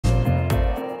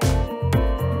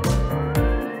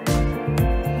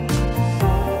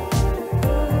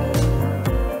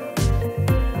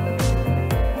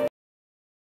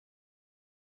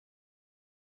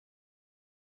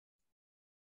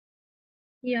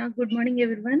Yeah, good morning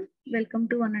everyone. Welcome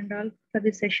to one and all for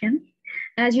this session.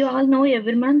 As you all know,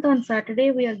 every month on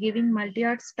Saturday we are giving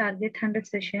MulteArts Target 100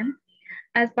 session.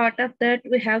 As part of that,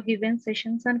 we have given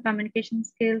sessions on communication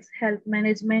skills, health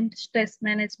management, stress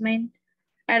management,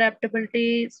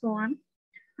 adaptability, so on.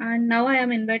 And now I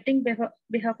am inviting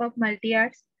behalf of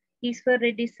MulteArts, Iswar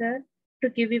Reddy sir, to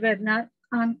give a webinar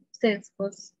on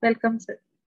Salesforce. Welcome, sir.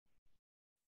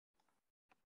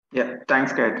 Yeah,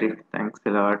 thanks, Gayatri. Thanks a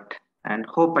lot. And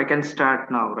hope I can start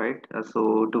now, right?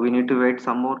 So, do we need to wait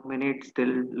some more minutes?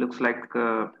 Still looks like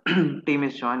team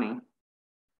is joining.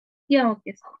 Yeah,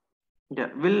 okay, sir. Yeah,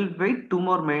 we'll wait 2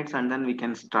 more minutes and then we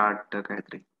can start,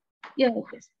 Gayatri. Yeah,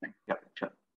 okay, sir. Yeah,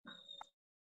 sure.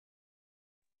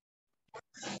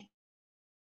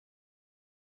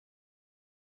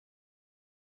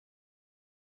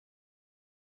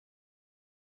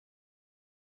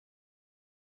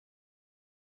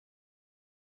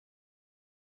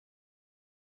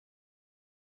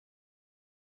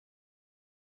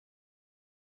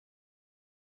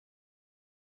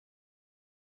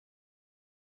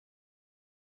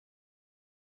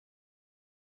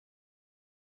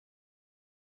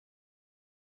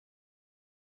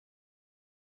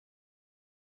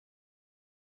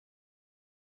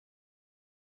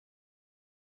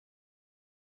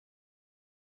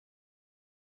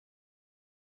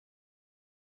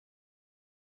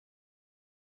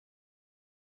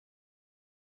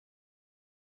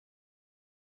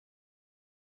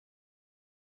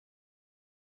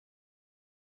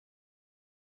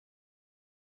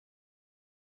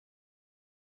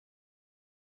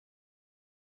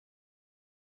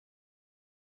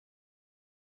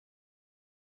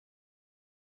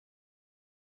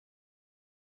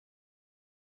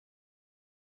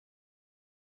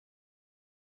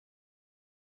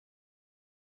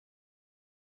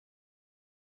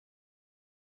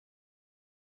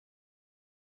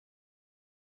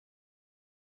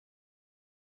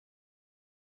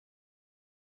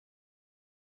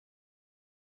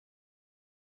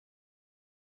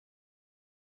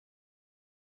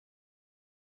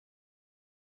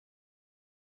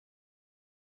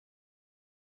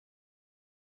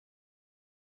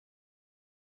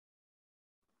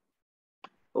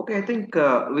 Okay, I think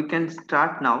we can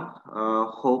start now.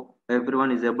 Hope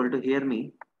everyone is able to hear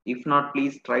me. If not,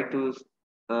 please try to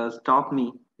stop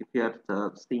me if you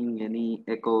are seeing any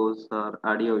echoes or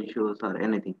audio issues or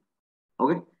anything.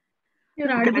 Okay. You're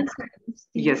Okay. audible, sir.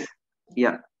 Yes.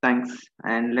 Yeah. Thanks.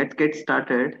 And let's get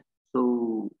started.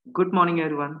 So, good morning,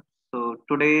 everyone. So,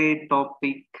 today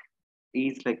topic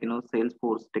is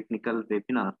Salesforce technical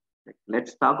webinar.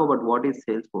 Let's talk about what is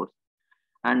Salesforce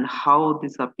and how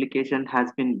this application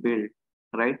has been built,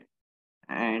 right?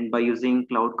 And by using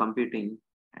cloud computing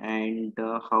and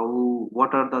how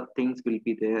what are the things will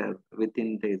be there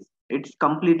within this. It's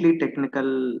completely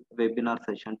technical webinar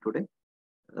session today.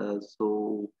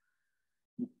 So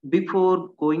before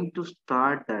going to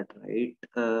start that, right,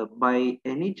 by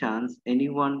any chance,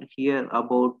 anyone hear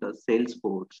about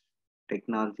Salesforce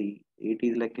technology? It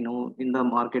is in the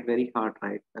market very hard,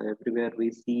 right? Everywhere we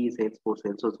see Salesforce.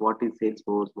 Salesforce, what is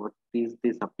Salesforce? What is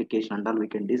this application? And all we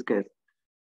can discuss.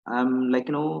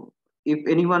 If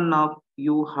anyone of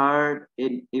you heard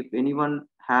it, if anyone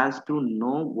has to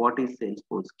know what is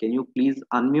Salesforce, can you please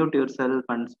unmute yourself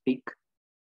and speak?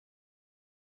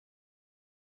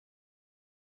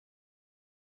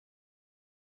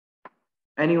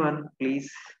 Anyone,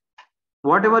 please.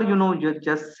 Whatever you know, you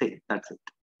just say. That's it.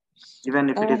 Even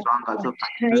if it is wrong, also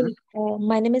fine. Hi,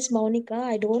 my name is Monica.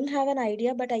 I don't have an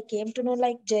idea, but I came to know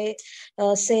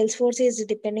Salesforce is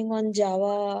depending on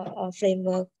Java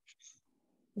framework,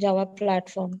 Java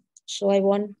platform. So I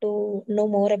want to know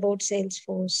more about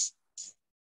Salesforce.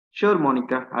 Sure,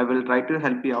 Monica. I will try to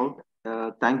help you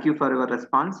out. Thank you for your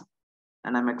response.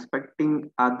 And I'm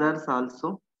expecting others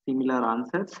also similar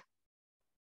answers.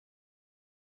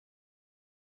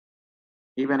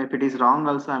 Even if it is wrong,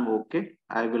 also I'm okay.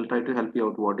 I will try to help you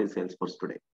out what is Salesforce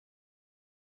today.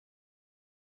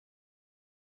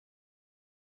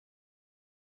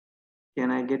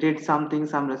 Can I get it some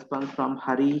response from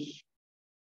Hari,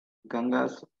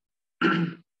 Gangas,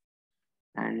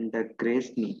 and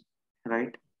Grace,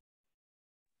 right?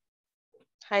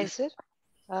 Hi, sir.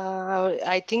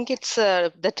 I think it's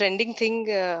the trending thing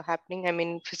happening. I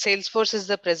mean, Salesforce is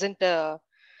the present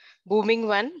booming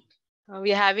one.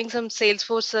 We are having some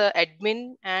Salesforce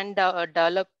admin and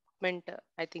development,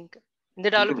 I think. In the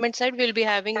development side, we'll be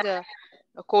having a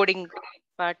coding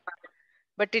part.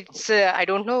 But it's, I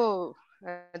don't know,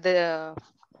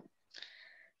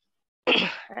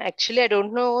 actually, I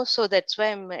don't know. So that's why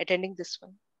I'm attending this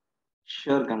one.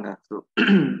 Sure, Ganga. So,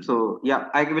 so yeah,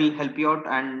 I will help you out.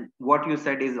 And what you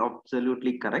said is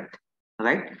absolutely correct,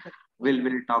 right?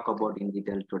 We'll talk about in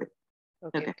detail today.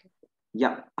 Okay.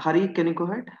 Yeah, Hari, can you go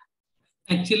ahead?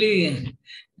 Actually,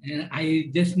 I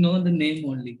just know the name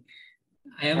only.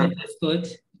 I am a test coach,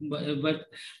 but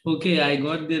okay, I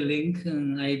got the link.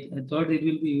 I thought it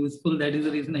will be useful. That is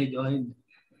the reason I joined.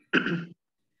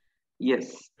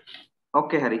 Yes.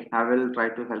 Okay, Hari, I will try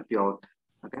to help you out.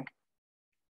 Okay.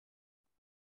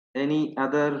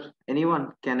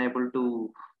 Anyone can able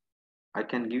to, I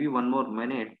can give you one more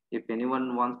minute. If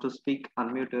anyone wants to speak,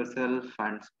 unmute yourself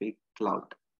and speak loud.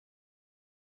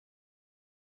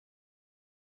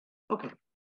 Okay.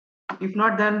 If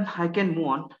not, then I can move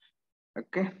on.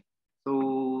 Okay.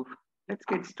 So let's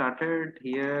get started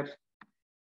here.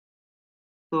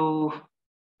 So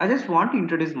I just want to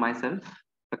introduce myself.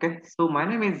 Okay. So my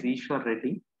name is Ishwar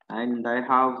Reddy and I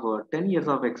have 10 years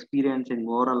of experience in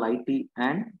overall IT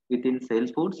and within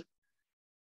Salesforce.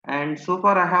 And so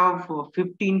far I have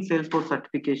 15 Salesforce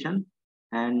certification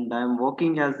and I'm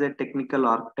working as a technical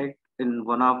architect in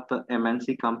one of the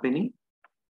MNC company,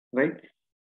 right?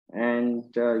 And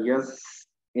yes,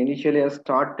 initially I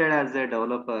started as a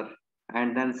developer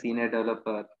and then senior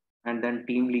developer and then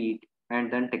team lead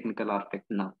and then technical architect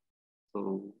now.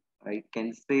 So I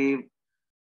can say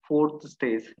fourth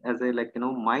stage as a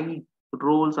my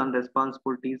roles and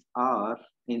responsibilities are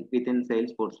within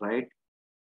Salesforce, right?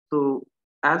 So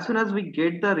as soon as we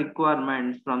get the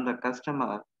requirements from the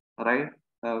customer, right,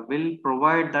 we'll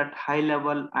provide that high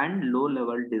level and low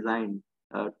level design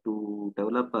to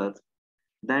developers.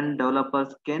 Then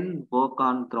developers can work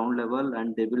on ground level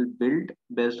and they will build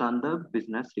based on the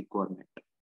business requirement.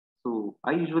 So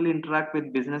I usually interact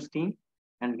with business team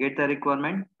and get the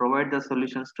requirement, provide the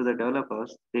solutions to the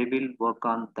developers. They will work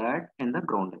on that in the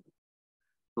ground level.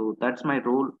 So that's my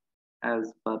role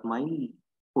as per my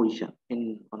position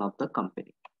in one of the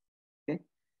company. Okay.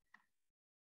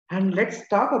 And let's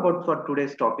talk about for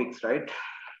today's topics, right?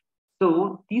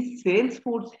 So this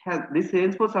Salesforce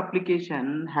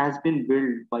application has been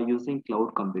built by using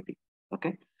cloud computing.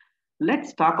 Okay.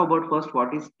 Let's talk about first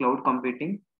what is cloud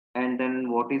computing and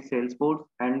then what is Salesforce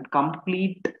and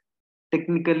complete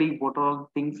technically what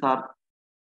all things are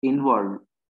involved.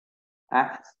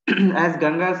 As, as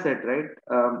Ganga said, right,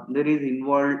 there is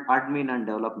involved admin and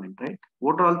development, right?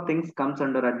 What all things comes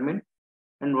under admin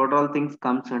and what all things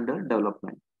comes under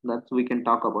development. That's we can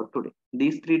talk about today.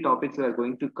 These three topics we are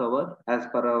going to cover as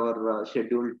per our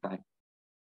scheduled time.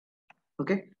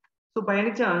 Okay. So by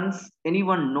any chance,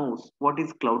 anyone knows what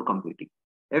is cloud computing?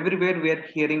 Everywhere we are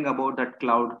hearing about that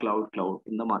cloud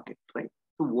in the market, right?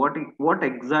 So what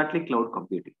exactly cloud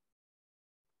computing?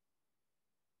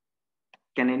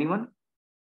 Can anyone?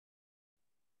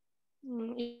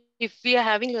 If we are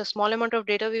having a small amount of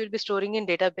data, we will be storing in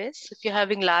database. If you're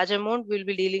having large amount, we'll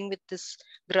be dealing with this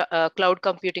cloud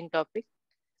computing topic,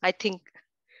 I think.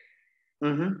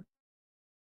 Mm-hmm.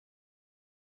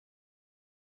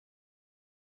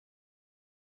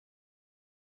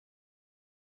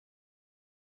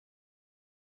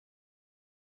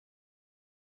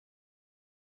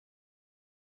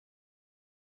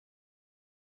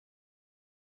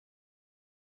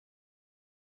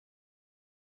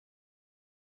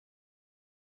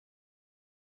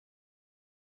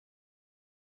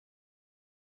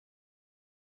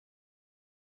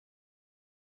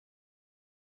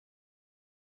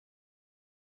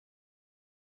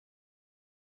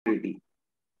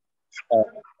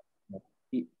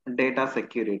 Data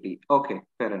security. Okay,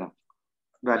 fair enough.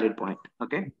 Valid point.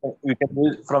 Okay. You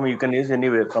can use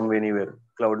anywhere from anywhere.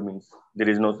 Cloud means there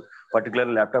is no particular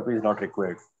laptop is not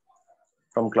required.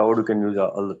 From cloud you can use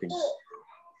all the things.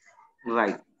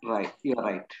 Right. You're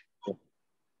right.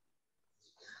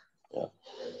 Yeah.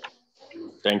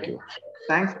 Thank you.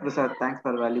 Thanks, Prasad. Thanks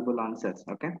for valuable answers.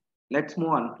 Okay. Let's move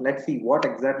on. Let's see what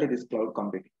exactly this cloud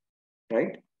computing,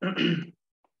 right?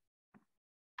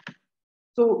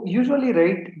 So usually,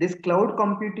 right, this cloud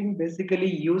computing basically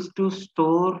used to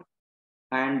store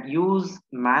and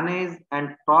manage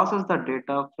and process the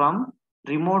data from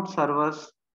remote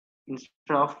servers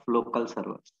instead of local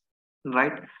servers,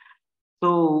 right?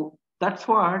 So that's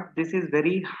what this is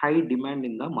very high demand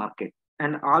in the market.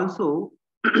 And also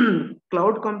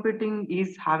cloud computing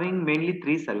is having mainly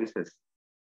three services.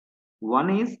 One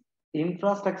is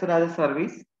infrastructure as a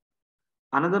service,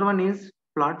 another one is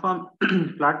platform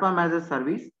platform as a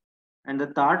service, and the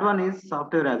third one is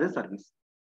software as a service.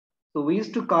 So we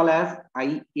used to call as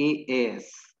IaaS,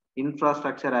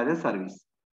 infrastructure as a service,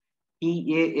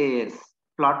 PaaS,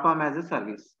 platform as a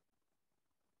service,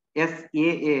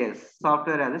 SaaS,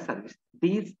 software as a service.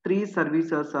 These three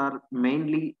services are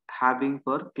mainly having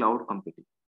for cloud computing.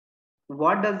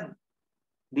 What does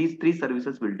these three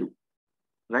services will do,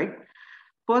 right?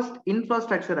 First,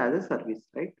 infrastructure as a service,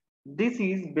 right? This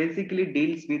is basically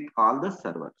deals with all the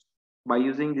servers. By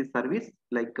using this service,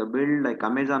 like a build, like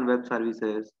Amazon Web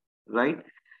Services, right?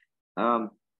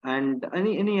 And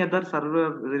any other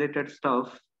server related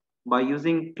stuff, by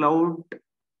using cloud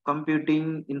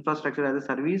computing infrastructure as a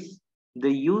service, they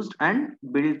used and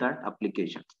build that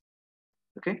application.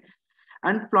 Okay,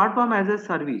 and platform as a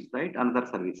service, right? Another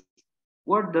service.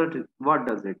 What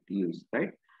does it use,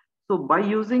 right? So by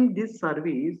using this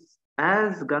service,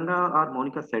 as Ganga or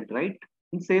Monica said, right?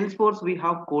 In Salesforce we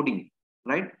have coding,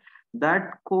 right?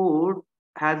 That code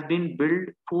has been built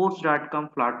force.com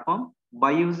platform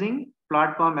by using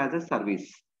platform as a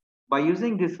service. By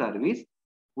using this service,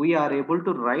 we are able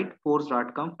to write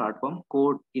force.com platform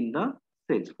code in the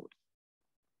Salesforce.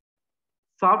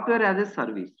 Software as a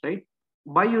service, right?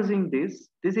 By using this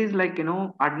is like,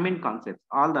 admin concepts,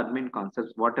 all the admin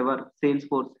concepts, whatever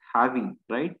Salesforce having,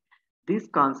 right? These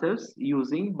concepts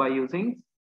by using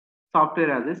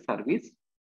software as a service.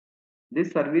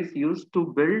 This service used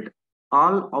to build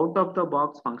all out of the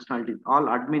box functionalities, all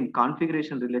admin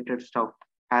configuration related stuff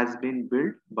has been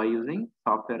built by using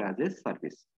software as a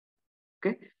service.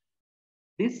 Okay.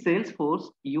 This Salesforce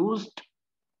used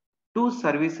two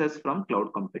services from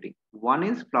cloud computing. One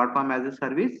is platform as a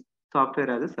service, software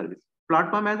as a service.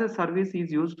 Platform as a service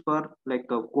is used for like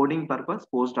a coding purpose,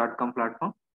 post.com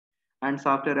platform, and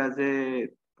software as a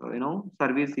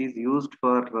service is used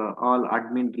for all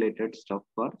admin related stuff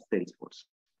for Salesforce.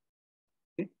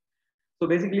 Okay. So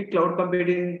basically, cloud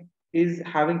computing is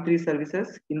having three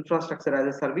services: infrastructure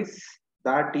as a service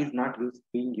that is not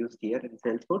being used here in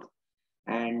Salesforce,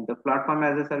 and the platform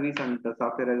as a service and the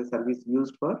software as a service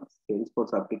used for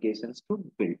Salesforce applications to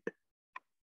build.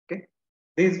 Okay,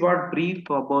 this is what brief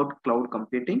about cloud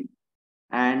computing,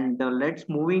 and let's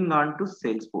moving on to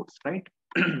Salesforce, right?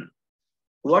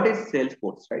 What is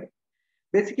Salesforce, right?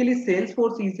 Basically,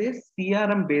 Salesforce is a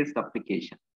CRM based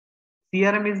application.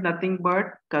 CRM is nothing but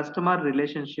customer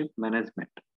relationship management,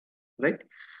 right?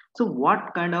 So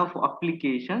what kind of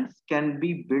applications can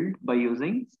be built by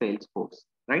using Salesforce,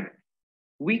 right?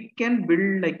 We can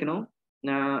build like,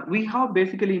 we have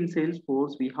basically in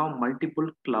Salesforce, we have multiple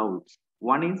clouds.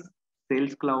 One is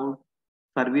sales cloud,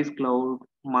 service cloud,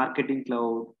 marketing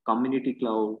cloud, community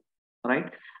cloud,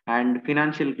 right? And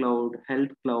financial cloud, health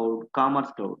cloud,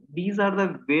 commerce cloud. These are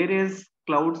the various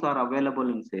clouds are available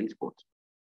in Salesforce.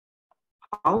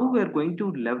 How we're going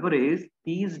to leverage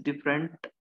these different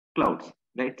clouds?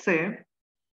 Let's say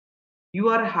you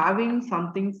are having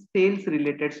something sales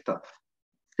related stuff.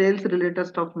 Sales related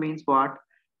stuff means what?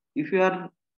 If you are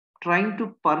trying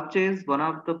to purchase one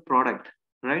of the product,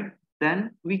 right?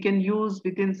 Then we can use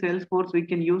within Salesforce, we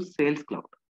can use Sales Cloud,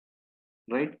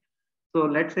 right? So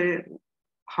let's say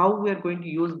how we are going to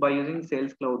use by using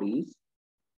Sales Cloud is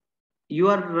you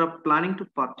are planning to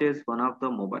purchase one of the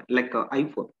mobile, like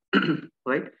iPhone,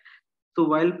 right? So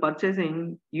while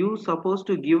purchasing, you supposed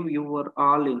to give your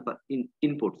all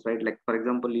inputs, right? Like for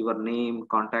example, your name,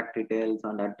 contact details,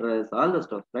 and address, all the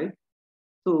stuff, right?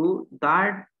 So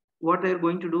that what they're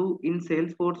going to do in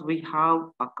Salesforce, we have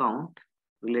account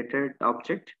related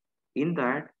object. In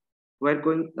that, we're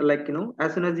going like,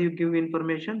 as soon as you give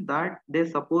information, that they're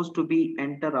supposed to be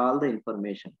enter all the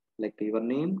information like your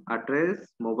name, address,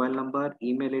 mobile number,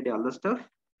 email ID, all the stuff,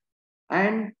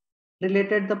 and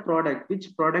related the product, which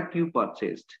product you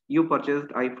purchased. You purchased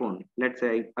iPhone, let's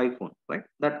say iPhone, right?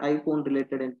 That iPhone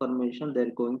related information,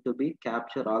 they're going to be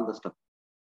capture all the stuff,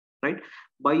 right?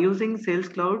 By using Sales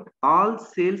Cloud, all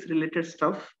sales related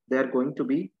stuff, they are going to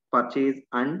be purchased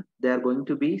and they are going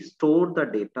to be store the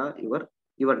data,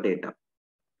 your data.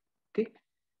 Okay.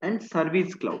 And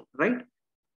Service Cloud, right?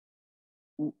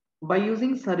 By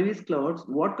using Service Clouds,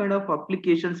 what kind of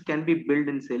applications can be built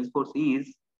in Salesforce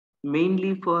is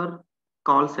mainly for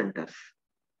call centers.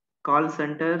 Call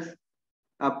centers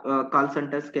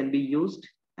can be used,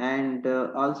 and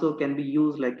also can be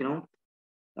used like,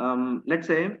 let's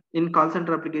say in call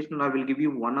center application, I will give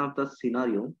you one of the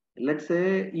scenario. Let's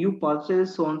say you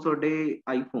purchase so and so day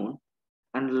iPhone,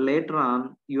 and later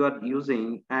on you are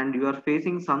using and you are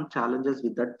facing some challenges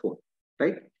with that phone,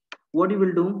 right? What you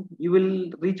will do, you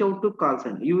will reach out to call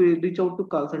center. You will reach out to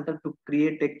call center to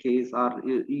create a case, or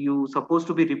you supposed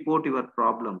to be report your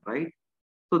problem, right?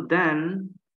 So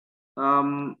then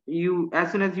you,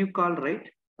 as soon as you call, right?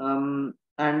 And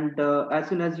as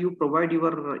soon as you provide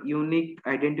your unique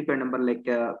identifier number, like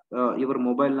your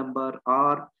mobile number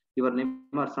or your name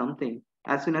or something,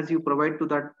 As soon as you provide to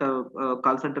that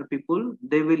call center people,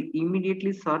 they will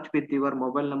immediately search with your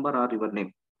mobile number or your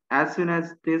name. As soon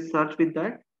as they search with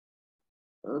that,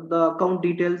 the account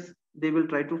details they will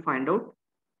try to find out,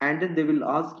 and then they will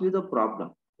ask you the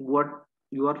problem, what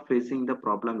you are facing the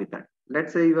problem with that.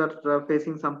 Let's say you are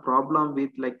facing some problem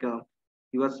with like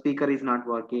your speaker is not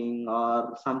working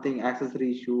or something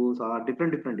accessory issues or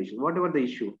different issues, whatever the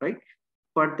issue, right?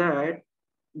 For that,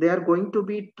 they are going to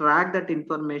be track that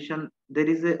information. There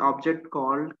is a object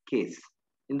called case.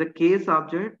 In the case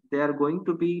object, they are going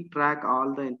to be track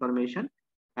all the information,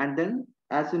 and then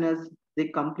as soon as they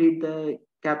complete the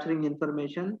capturing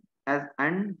information, as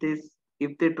and this,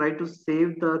 if they try to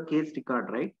save the case record,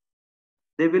 right,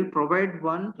 they will provide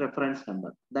one reference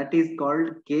number that is called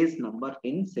case number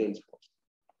in Salesforce,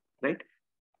 right?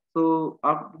 So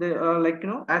they like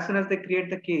as soon as they create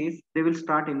the case, they will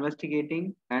start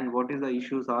investigating and what is the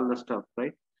issues, all the stuff,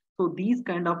 right? So these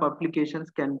kind of applications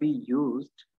can be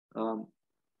used um,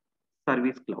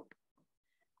 service cloud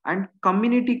and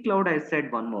community cloud. I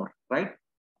said one more, right?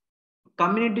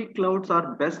 Community clouds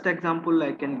are best example.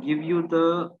 I can give you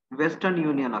the Western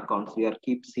Union accounts we are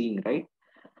keep seeing, right?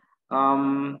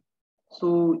 um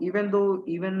so even though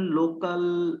even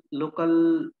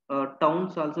local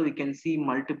towns also, we can see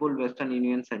multiple Western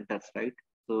Union centers, right?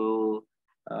 So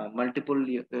multiple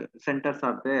centers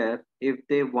are there. If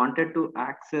they wanted to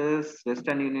access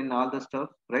Western Union, all the stuff,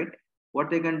 right, what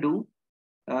they can do,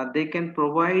 they can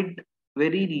provide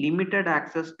very limited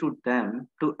access to them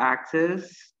to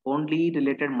access only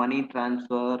related money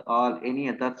transfer or any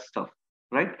other stuff,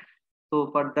 right? So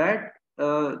for that,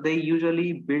 they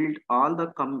usually build all the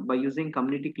by using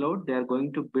community cloud, they are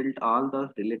going to build all the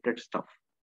related stuff,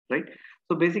 right?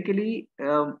 So basically,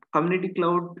 community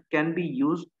cloud can be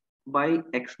used by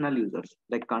external users,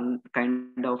 like kind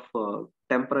of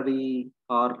temporary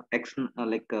or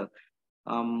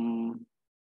um,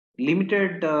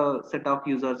 limited set of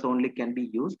users only can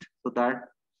be used. So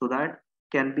that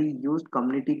can be used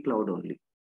community cloud only.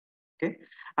 Okay,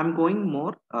 I'm going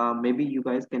more, maybe you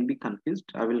guys can be confused,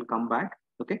 I will come back.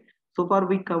 Okay, so far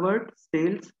we covered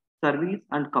sales, service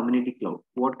and community cloud.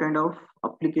 What kind of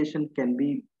application can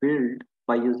be built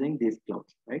by using these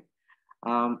clouds, right?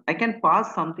 I can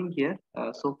pass something here.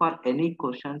 So far, any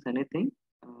questions, anything?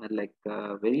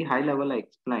 Very high level I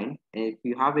explained. If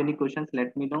you have any questions,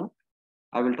 let me know.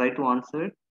 I will try to answer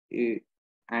it,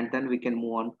 and then we can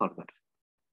move on further.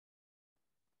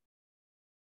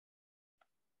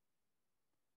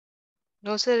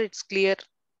 No, sir, it's clear.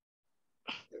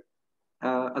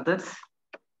 Others?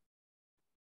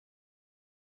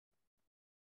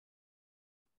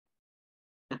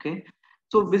 Okay.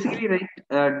 So basically,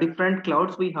 right, different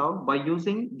clouds we have by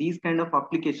using these kind of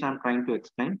application I'm trying to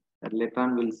explain. Later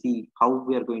on, we'll see how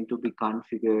we are going to be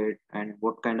configured and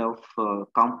what kind of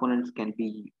components can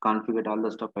be configured, all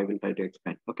the stuff I will try to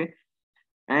explain. Okay.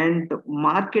 And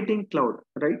marketing cloud,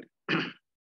 right?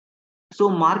 So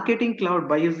marketing cloud,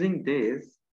 by using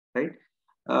this, right,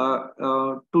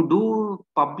 to do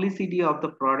publicity of the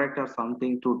product or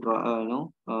something, to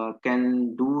draw,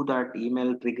 can do that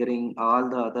email triggering, all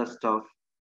the other stuff,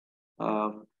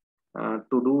 um,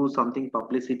 to do something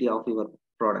publicity of your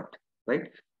product,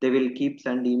 right? They will keep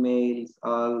send emails,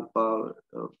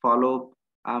 follow.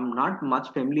 I'm not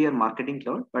much familiar marketing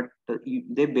cloud, but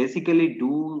they basically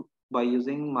do by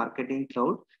using marketing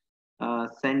cloud,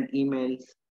 send emails,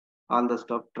 all the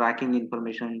stuff, tracking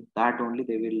information, that only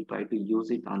they will try to use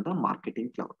it on the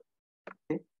marketing cloud.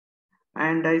 Okay.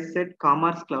 And I said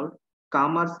commerce cloud.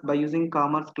 Commerce, by using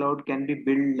commerce cloud can be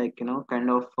built like kind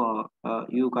of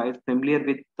you guys familiar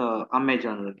with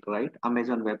Amazon, right?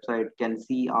 Amazon website can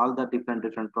see all the different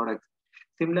products.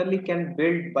 Similarly, can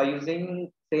build by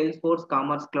using Salesforce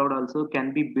commerce cloud, also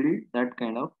can be built that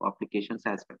kind of applications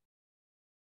as well.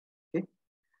 Okay.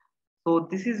 So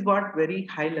this is what very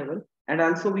high level. And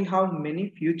also we have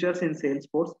many features in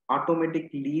Salesforce, automatic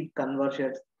lead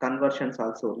conversions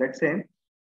also.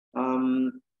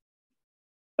 Um,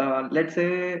 let's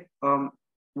say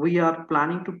we are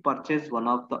planning to purchase one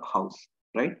of the house,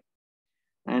 right?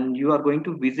 And you are going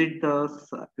to visit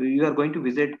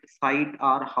site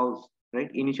or house, right?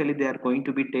 Initially, they are going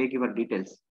to be take your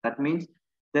details. That means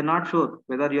they're not sure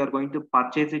whether you are going to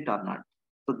purchase it or not.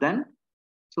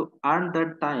 So at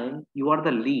that time, you are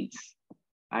the leads,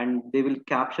 and they will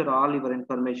capture all your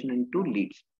information into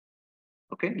leads.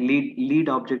 Okay, lead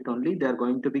object only. They are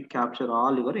going to be capture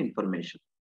all your information.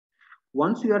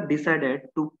 Once you are decided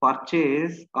to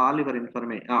purchase all your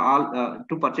information, all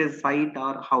to purchase site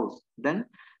or house, then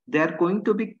they are going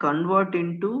to be convert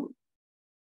into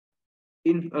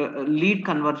lead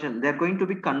conversion. They are going to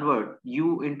be convert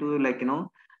you into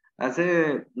as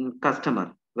a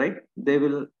customer, right? They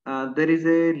will, there is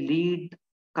a lead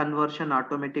conversion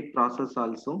automatic process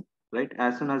also, right?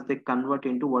 As soon as they convert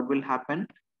into, what will happen?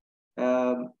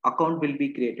 Account will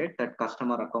be created. That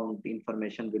customer account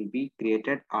information will be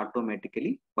created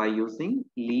automatically by using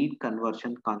lead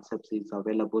conversion concepts is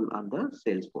available on the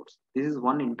Salesforce. This is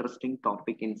one interesting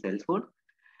topic in Salesforce.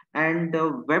 And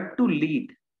web to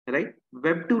lead, right?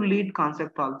 Web to lead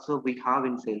concept also we have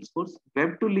in Salesforce.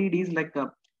 Web to lead is like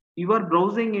you are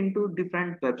browsing into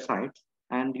different websites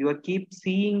and you are keep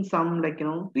seeing some like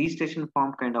registration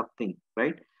form kind of thing,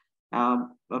 right?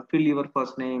 Fill your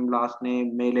first name, last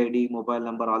name, mail ID, mobile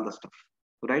number, all the stuff,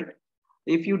 right?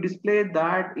 If you display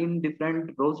that in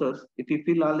different browsers, if you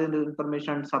fill all the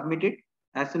information and submit it,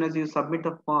 as soon as you submit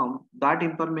the form, that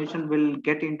information will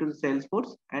get into the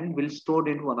Salesforce and will stored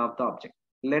into one of the objects.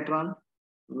 Later on,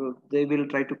 they will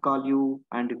try to call you,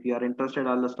 and if you are interested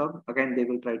all the stuff, again they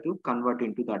will try to convert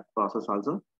into that process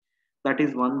also. That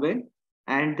is one way.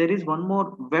 And there is one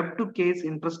more web to case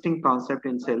interesting concept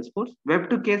in Salesforce. Web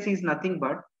to case is nothing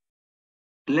but,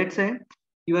 let's say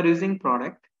you are using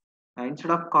product,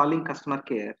 instead of calling customer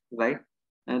care, right?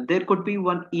 There could be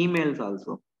one emails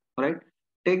also, right?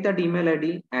 Take that email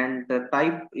ID and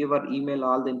type your email,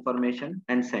 all the information,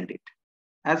 and send it.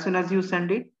 As soon as you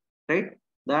send it, right,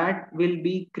 that will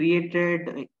be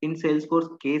created in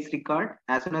Salesforce case record.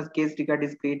 As soon as case record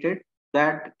is created,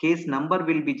 that case number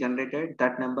will be generated.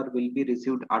 That number will be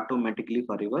received automatically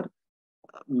for your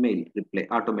mail reply,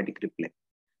 automatic reply.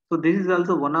 So this is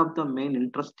also one of the main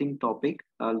interesting topic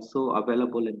also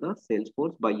available in the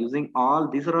Salesforce. By using all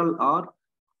these are all are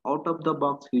out of the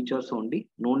box features only.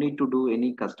 No need to do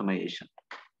any customization.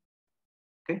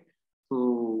 Okay,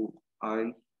 so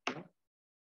I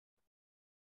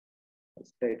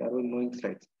will moving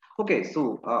slides. Okay,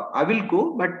 so I will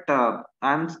go, but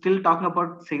I'm still talking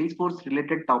about Salesforce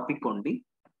related topic only.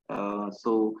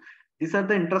 So these are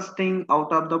the interesting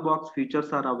out of the box features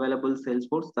are available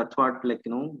Salesforce. That's what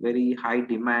very high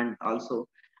demand also.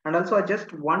 And also I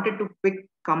just wanted to quick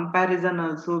comparison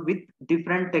also with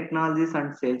different technologies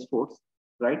and Salesforce,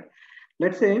 right?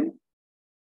 Let's say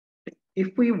if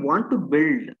we want to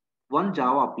build one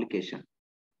Java application,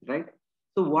 right?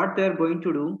 So what they're going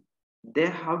to do, they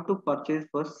have to purchase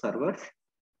first servers,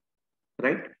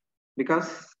 right?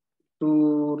 Because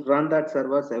to run that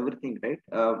servers, everything, right?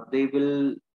 They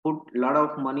will put a lot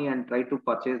of money and try to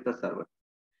purchase the server.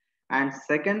 And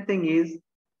second thing is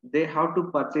they have to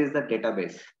purchase the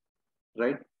database,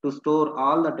 right? To store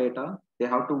all the data, they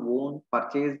have to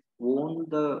own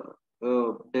the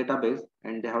database,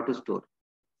 and they have to store.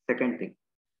 Second thing.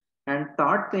 And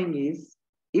third thing is,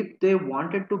 if they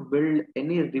wanted to build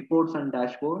any reports and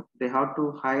dashboard, they have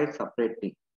to hire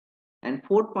separately. And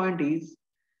fourth point is,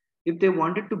 if they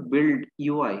wanted to build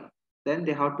UI, then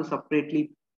they have to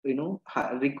separately,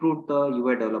 recruit the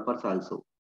UI developers also.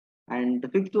 And the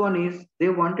fifth one is, they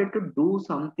wanted to do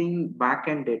something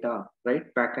backend data, right?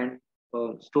 Backend,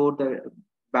 store the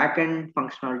backend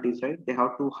functionalities, right? They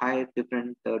have to hire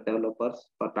different developers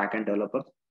for backend developers,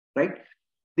 right?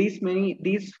 These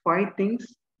five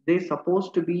things, they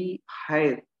supposed to be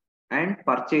hire and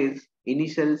purchase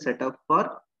initial setup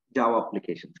for Java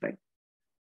applications, right?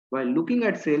 While looking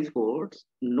at Salesforce,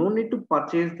 no need to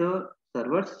purchase the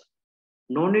servers,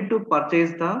 no need to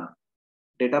purchase the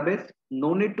database,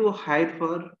 no need to hire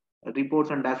for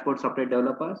reports and dashboard separate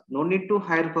developers, no need to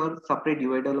hire for separate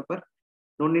UI developer,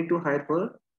 no need to hire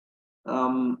for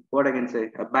what I can say,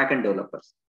 backend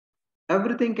developers.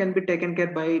 Everything can be taken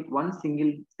care by one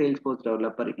single Salesforce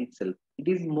developer itself. It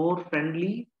is more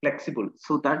friendly, flexible.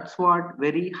 So that's what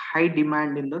very high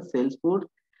demand in the Salesforce,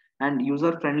 and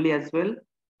user friendly as well,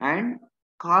 and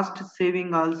cost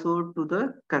saving also to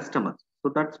the customers.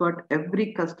 So that's what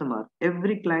every customer,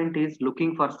 every client is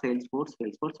looking for Salesforce,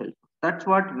 Salesforce, Salesforce. That's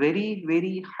what very,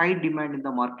 very high demand in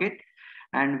the market,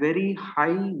 and very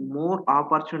high more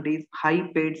opportunities, high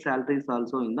paid salaries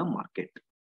also in the market.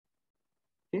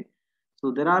 Okay.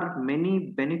 So there are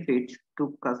many benefits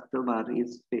to customer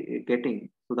is getting.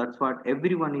 So that's what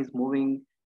everyone is moving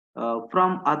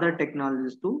from other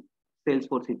technologies to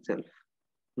Salesforce itself,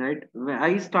 right? When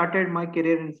I started my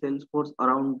career in Salesforce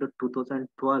around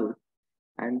 2012,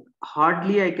 and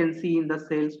hardly I can see in the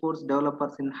Salesforce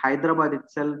developers in Hyderabad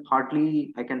itself,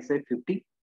 hardly I can say 50.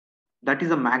 That is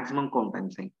a maximum count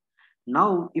I'm saying.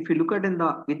 Now, if you look at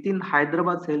within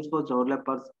Hyderabad, Salesforce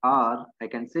developers are, I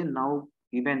can say now,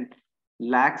 even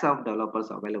lakhs of developers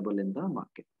available in the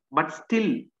market. But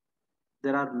still,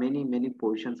 there are many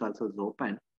positions also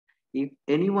open. If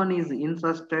anyone is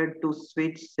interested to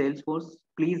switch Salesforce,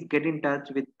 please get in touch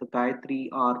with Gayatri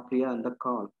or Priya on the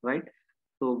call, right?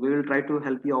 So we will try to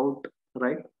help you out,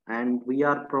 right? And we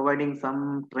are providing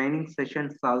some training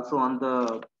sessions also on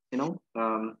the,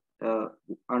 uh,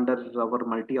 under our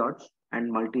MulteArts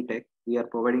and multi-tech. We are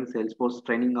providing Salesforce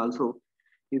training also.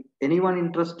 If anyone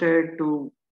interested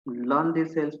to learn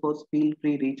this Salesforce, feel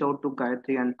free reach out to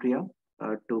Gayatri and Priya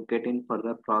to get in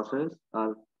further process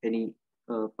or any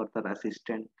further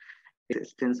assistance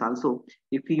also.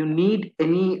 If you need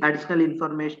any additional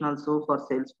information also for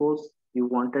Salesforce, you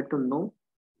wanted to know,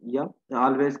 yeah,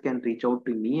 always can reach out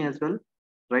to me as well,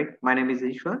 right? My name is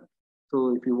Ishwar.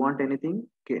 So if you want anything,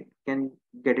 can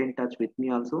get in touch with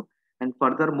me also. And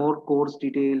further more course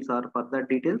details or further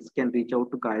details can reach out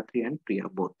to Gayatri and Priya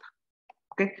both.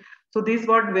 Okay, so this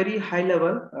was very high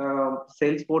level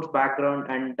Salesforce background,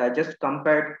 and just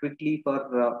compared quickly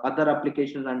for other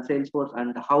applications and Salesforce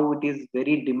and how it is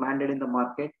very demanded in the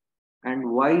market, and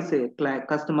why say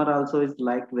customer also is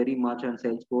like very much on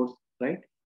Salesforce, right?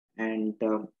 And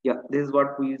yeah, this is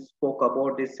what we spoke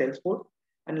about this Salesforce,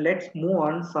 and let's move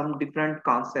on some different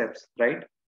concepts, right?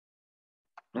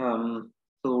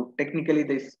 So technically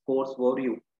this course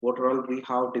overview, what all we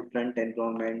have different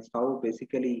environments, how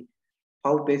basically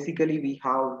we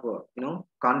have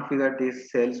configured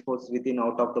this Salesforce within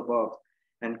out of the box,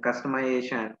 and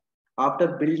customization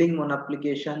after building one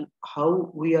application,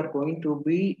 how we are going to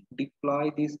be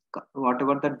deploy these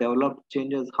whatever the developed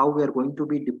changes, how we are going to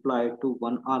be deployed to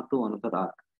one arc to another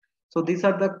arc. So these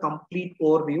are the complete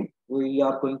overview we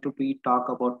are going to be talk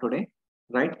about today,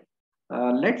 right?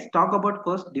 Let's talk about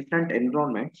first different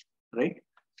environments, right?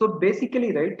 So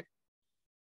basically, right,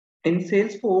 in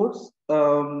Salesforce,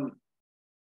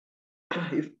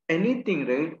 if anything,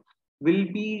 right, will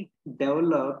be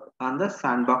developed on the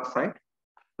sandbox side,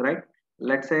 right?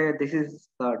 Let's say this is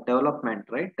development,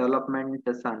 right? Development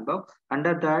sandbox.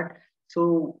 Under that,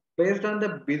 so based on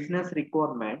the business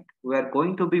requirement, we are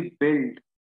going to be build.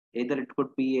 Either it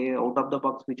could be a out of the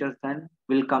box features, then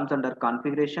will comes under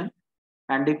configuration.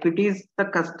 And if it is the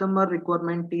customer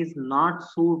requirement is not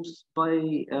suits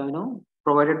by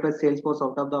provided by Salesforce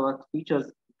out of the box features,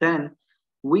 then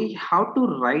we have to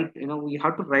write, we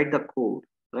have to write the code,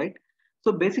 right?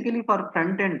 So basically for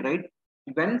front end, right,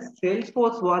 when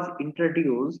Salesforce was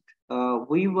introduced,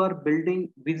 we were building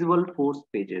visual force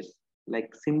pages,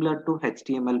 like similar to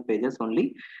HTML pages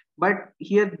only, but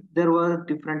here there were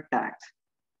different tags.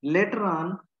 Later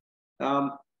on,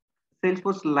 um,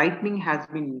 Salesforce Lightning has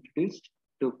been introduced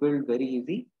to build very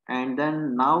easy, and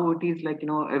then now it is like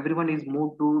everyone is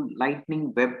moved to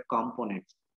Lightning web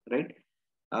components, right?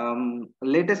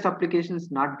 Latest applications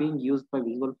not being used by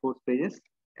visual force pages,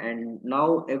 and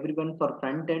now everyone for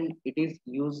front end it is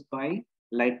used by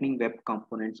Lightning web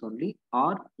components only,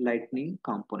 or Lightning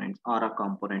components, Aura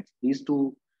components. These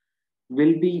two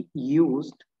will be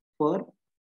used for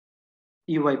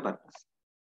UI purpose.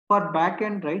 For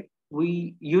backend, right,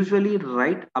 we usually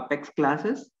write Apex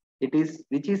classes. It is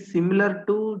which is similar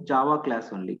to Java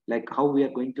class only, like how we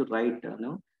are going to write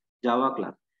Java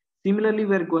class. Similarly,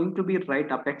 we are going to be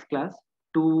write Apex class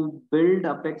to build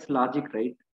Apex logic,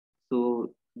 right?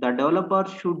 So the developer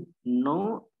should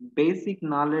know basic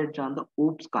knowledge on the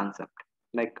OOPS concept,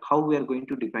 like how we are going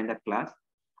to define the class,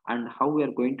 and how we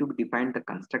are going to define the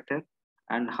constructor,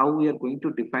 and how we are going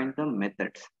to define the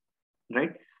methods,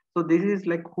 right? So this is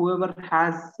like whoever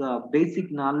has basic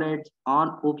knowledge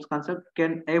on OOPS concept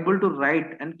can able to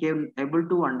write and can able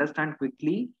to understand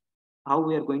quickly how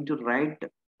we are going to write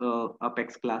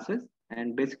Apex classes.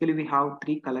 And basically we have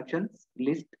three collections: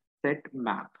 list, set,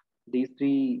 map. These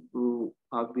three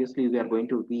obviously we are going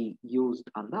to be used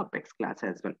on the Apex class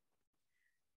as well.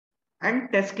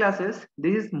 And test classes,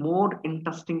 this is more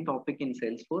interesting topic in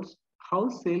Salesforce. How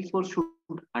Salesforce should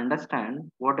understand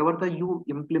whatever the you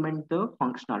implement the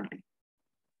functionality,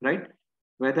 right?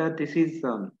 Whether this is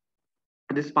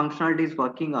this functionality is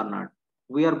working or not.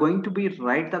 We are going to be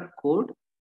write the code,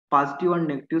 positive and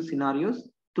negative scenarios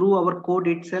through our code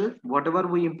itself. Whatever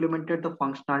we implemented the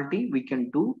functionality, we can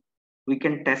do, we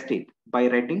can test it by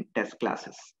writing test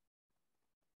classes.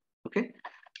 Okay,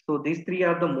 so these three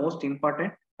are the most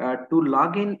important. To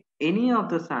log in any of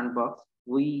the sandbox,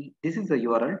 this is the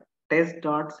URL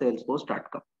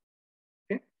test.salesforce.com.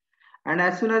 Okay, and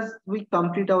as soon as we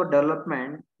complete our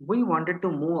development, we wanted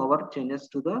to move our changes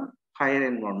to the higher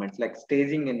environments like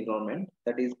staging environment,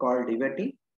 that is called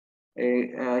Divati.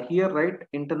 Here, right,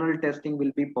 internal testing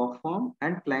will be performed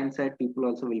and client side people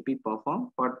also will be performed.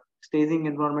 For staging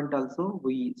environment also,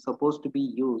 we supposed to be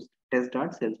used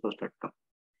test.salesforce.com.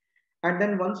 And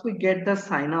then once we get the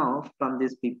sign off from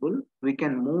these people, we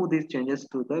can move these changes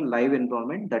to the live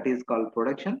environment, that is called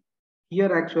production.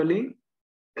 Here actually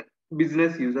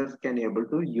business users can able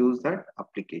to use that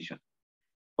application.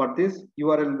 For this,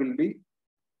 URL will be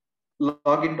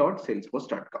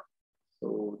login.salesforce.com.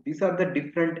 So these are the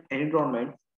different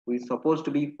environments we supposed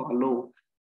to be follow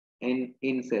in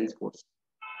Salesforce.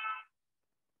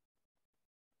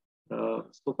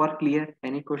 So far clear?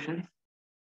 Any questions?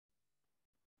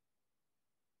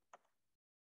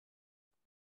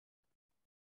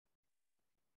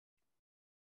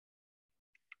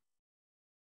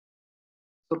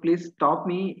 So please stop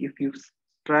me if you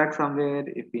track somewhere.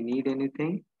 If you need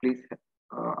anything, please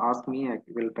ask me. I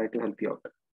will try to help you out.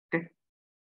 Okay.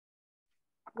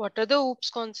 What are the OOPS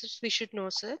concepts we should know,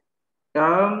 sir?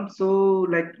 So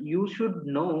like you should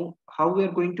know how we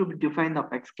are going to define the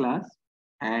Apex class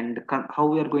and how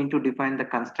we are going to define the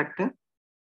constructor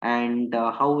and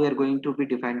how we are going to be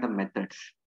define the methods.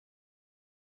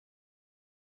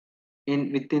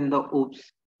 Within the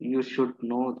OOPS, you should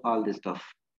know all this stuff.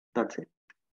 That's it.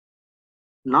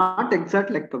 Not exact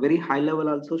like a very high level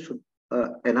also should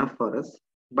enough for us,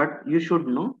 but you should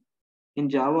know in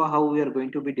Java how we are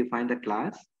going to be define the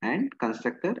class and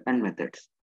constructor and methods.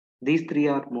 These three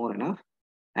are more enough.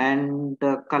 And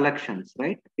collections,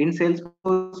 right? In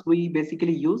Salesforce, we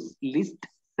basically use list,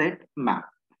 set, map.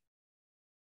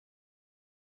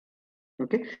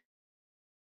 Okay.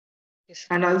 Yes.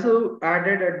 And also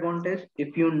added advantage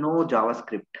if you know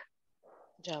JavaScript.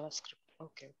 JavaScript.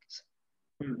 Okay. Okay, sir.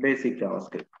 Basic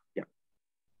JavaScript. Yeah.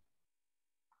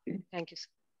 Okay. Thank you, sir.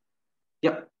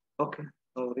 Yeah. Okay.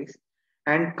 No worries.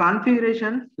 And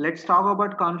configuration. Let's talk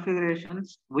about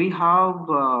configurations. We have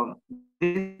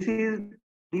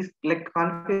this like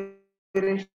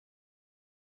configuration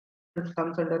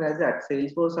comes under as at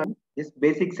Salesforce. This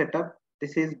basic setup.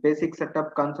 This is basic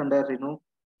setup comes under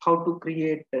how to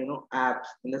create apps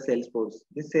in the Salesforce.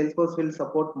 This Salesforce will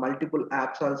support multiple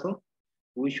apps also.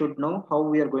 We should know how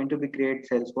we are going to be create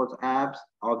Salesforce apps,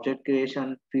 object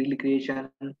creation, field creation,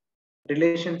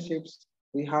 relationships.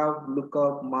 We have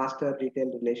lookup, master, detail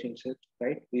relationships,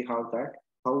 right? We have that.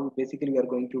 How basically we are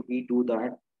going to do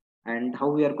that, and how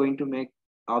we are going to make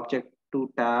object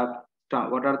to tab.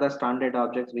 What are the standard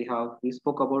objects we have? We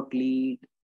spoke about lead,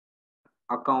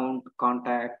 account,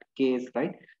 contact, case,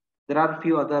 right? There are a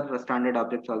few other standard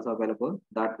objects also available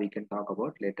that we can talk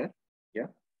about later. Yeah,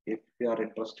 if you are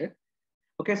interested.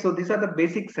 Okay, so these are the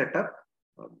basic setup.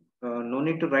 No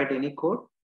need to write any code.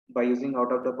 By using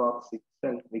out of the box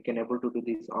itself, we can able to do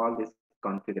all these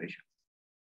configurations.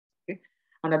 Okay,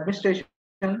 and administration,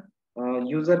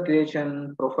 user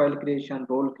creation, profile creation,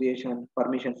 role creation,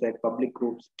 permission set, public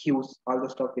groups, queues, all the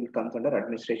stuff will comes under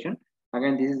administration.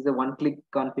 Again, this is the one-click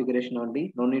configuration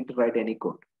only. No need to write any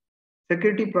code.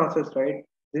 Security process, right?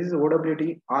 This is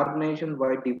OWT, organization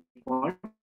wide default.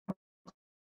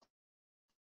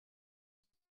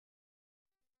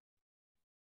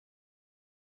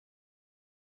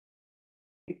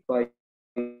 By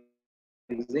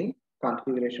using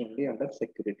configuration only under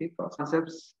security process.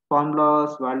 Concepts,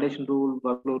 formulas, validation rule,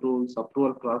 workflow rules,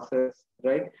 approval process,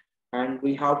 right? And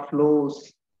we have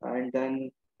flows, and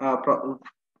then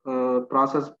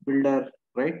process builder,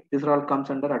 right? These are all comes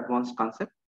under advanced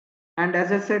concept. And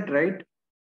as I said, right,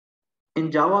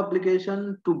 in Java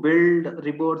application to build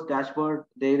reports, dashboard,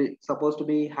 they're supposed to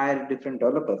be hire different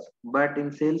developers. But in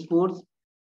Salesforce,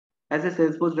 as a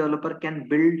Salesforce developer can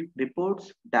build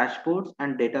reports, dashboards,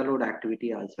 and data load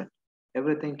activity as well.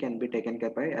 Everything can be taken care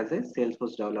by as a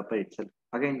Salesforce developer itself.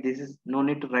 Again, this is no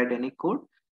need to write any code.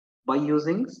 By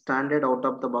using standard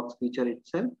out-of-the-box feature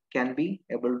itself, can be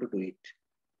able to do it.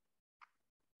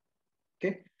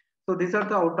 Okay, so these are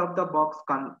the out-of-the-box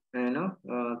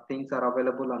things are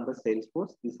available on the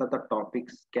Salesforce. These are the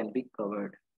topics can be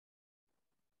covered.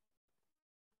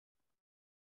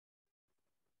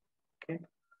 Okay.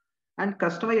 And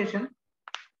customization,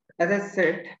 as I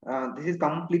said, this is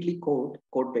completely code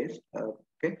based.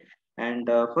 Okay, and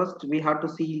first we have to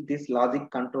see these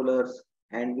logic controllers,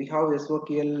 and we have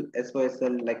SOQL,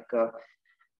 SOSL, like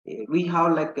we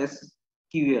have like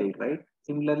SQL, right?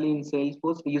 Similarly, in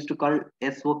Salesforce, we used to call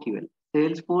SOQL,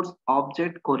 Salesforce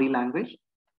Object Query Language,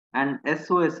 and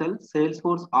SOSL,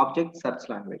 Salesforce Object Search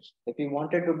Language. If we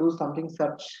wanted to do something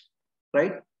search,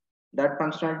 right, that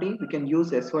functionality, we can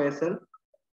use SOSL.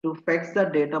 To fetch the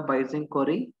data by using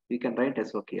query, we can write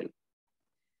SOQL.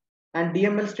 And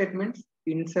DML statements,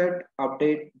 insert,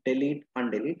 update, delete,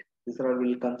 undelete. These are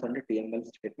will come under DML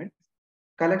statements.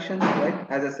 Collections, right?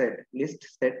 As I said, list,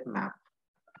 set, map.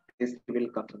 This will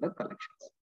come under collections.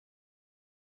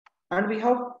 And we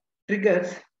have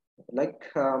triggers.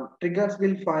 Like triggers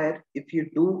will fire if you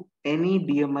do any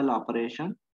DML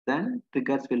operation. Then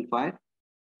triggers will fire.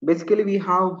 Basically, we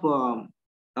have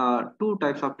two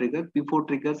types of triggers: before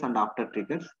triggers and after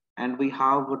triggers. and we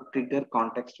have trigger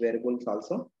context variables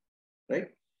also, right?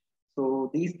 So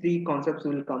these three concepts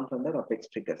will come from the Apex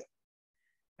triggers.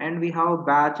 And we have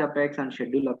batch Apex and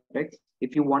schedule Apex.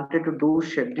 If you wanted to do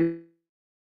schedule,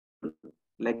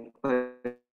 like for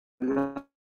example,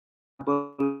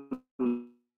 you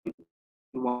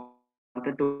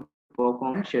wanted to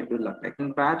perform schedule Apex.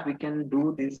 In batch, we can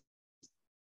do this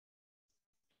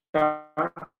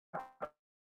start,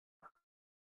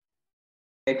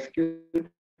 execute,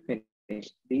 finish.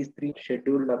 These three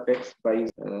schedule Apex by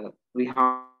we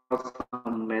have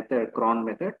some method, cron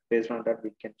method. Based on that,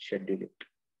 we can schedule it.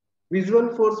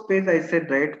 Visual Force Space, I said,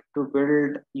 right, to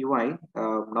build UI.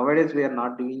 Nowadays, we are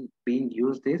not being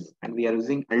used this, and we are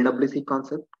using LWC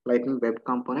concept, Lightning Web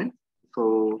Component.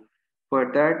 So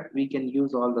for that, we can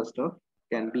use all the stuff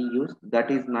can be used. That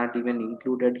is not even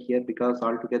included here because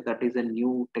altogether that is a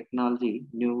new technology,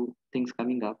 new things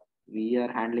coming up. We are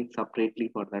handling separately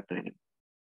for that training.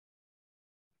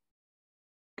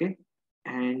 Okay,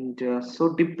 and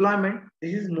so deployment.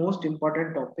 This is most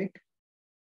important topic.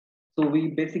 So we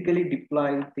basically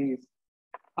deploy these.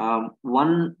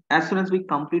 One as soon as we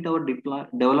complete our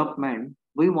development,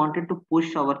 we wanted to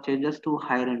push our changes to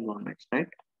higher environments, right?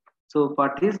 So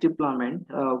for this deployment,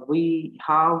 we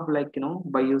have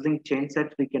by using change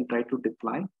sets, we can try to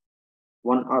deploy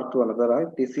one arc to another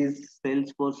arc. This is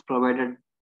Salesforce provided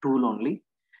tool only,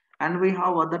 and we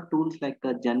have other tools like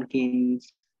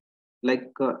Jenkins.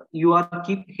 You are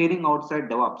keep hearing outside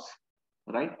DevOps,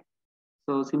 right?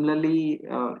 So similarly,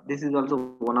 this is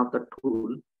also one of the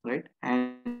tool, right?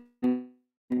 And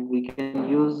we can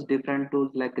use different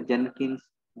tools like Jenkins,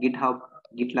 GitHub,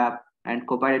 GitLab, and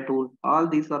Copilot tool. All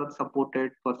these are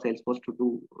supported for Salesforce to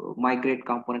do migrate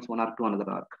components one arc to another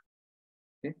arc.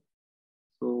 Okay.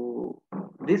 So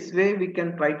this way we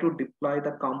can try to deploy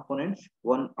the components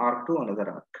one arc to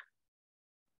another arc.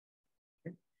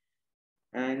 Okay.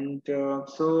 And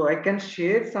so I can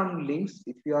share some links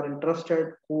if you are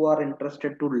interested, who are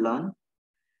interested to learn.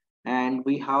 And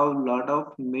we have a lot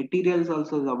of materials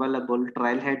also available,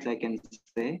 trailheads I can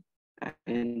say,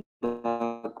 in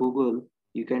the Google.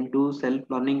 You can do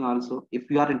self-learning also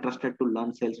if you are interested to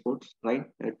learn Salesforce, right?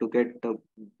 To get a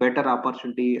better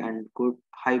opportunity and good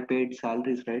high paid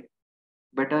salaries, right?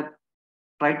 Better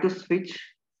try to switch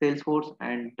Salesforce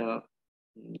and uh,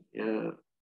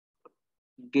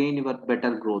 gain your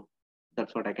better growth.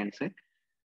 That's what I can say.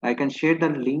 I can share the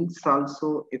links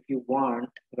also if you want,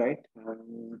 right?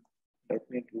 Let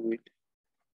me do it.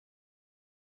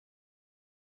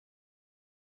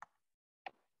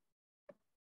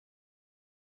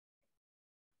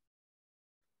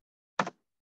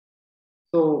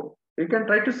 So you can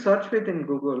try to search within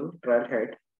Google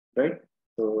Trailhead, right?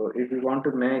 So if you want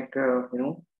to make,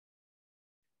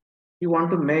 you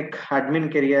want to make admin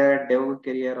career, dev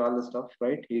career, all the stuff,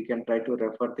 right? You can try to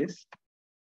refer this.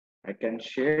 I can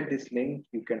share this link.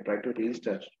 You can try to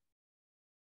register.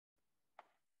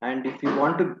 And if you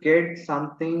want to get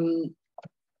something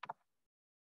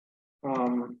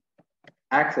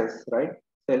access, right?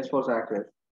 Salesforce access.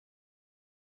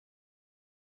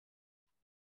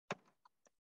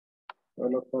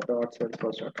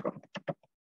 developer.salesforce.com.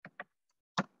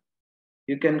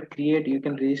 You can create, you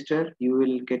can register, you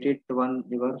will get it one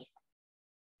your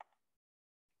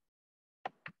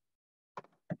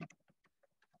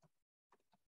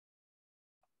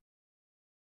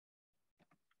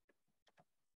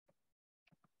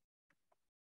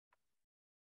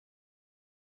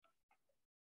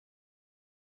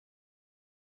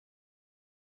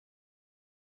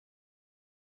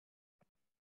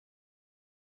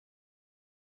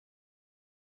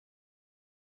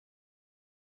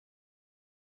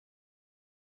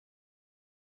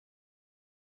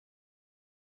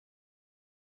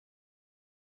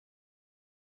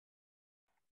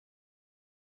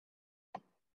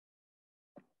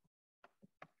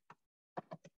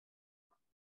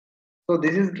so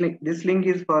this link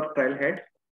is for Trailhead,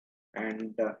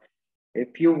 and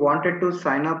if you wanted to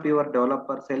sign up your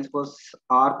developer Salesforce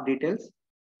ARC details,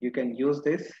 you can use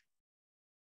this.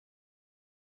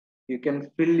 You can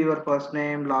fill your first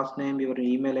name, last name, your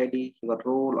email ID, your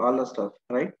role, all the stuff,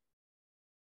 right?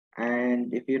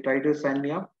 And if you try to sign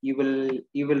me up, you will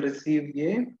receive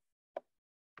a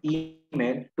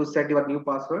email to set your new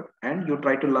password, and you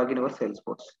try to log in our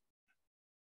Salesforce.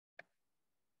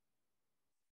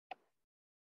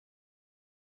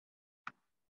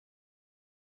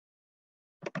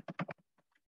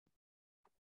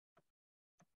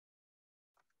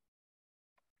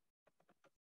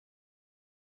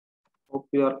 Hope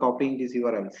you are copying these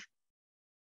URLs.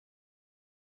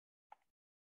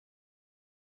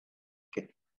 Okay.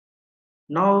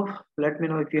 Now let me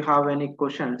know if you have any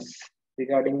questions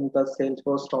regarding the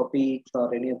Salesforce topics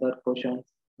or any other questions,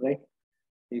 right?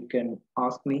 You can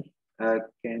ask me. I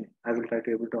will try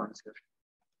to able to answer.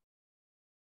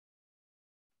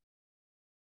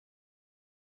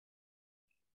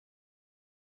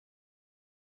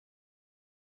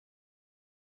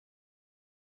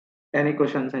 Any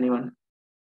questions, anyone?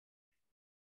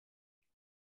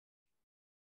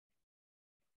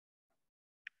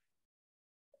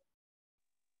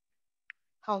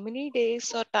 How many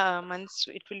days or months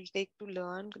it will take to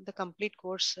learn the complete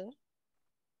course, sir?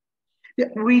 Yeah,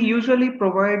 we usually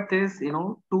provide this,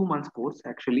 2 months course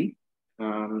actually.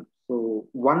 So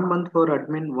 1 month for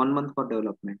admin, 1 month for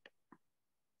development.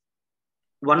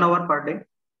 1 hour per day,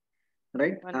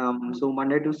 right? So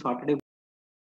Monday to Saturday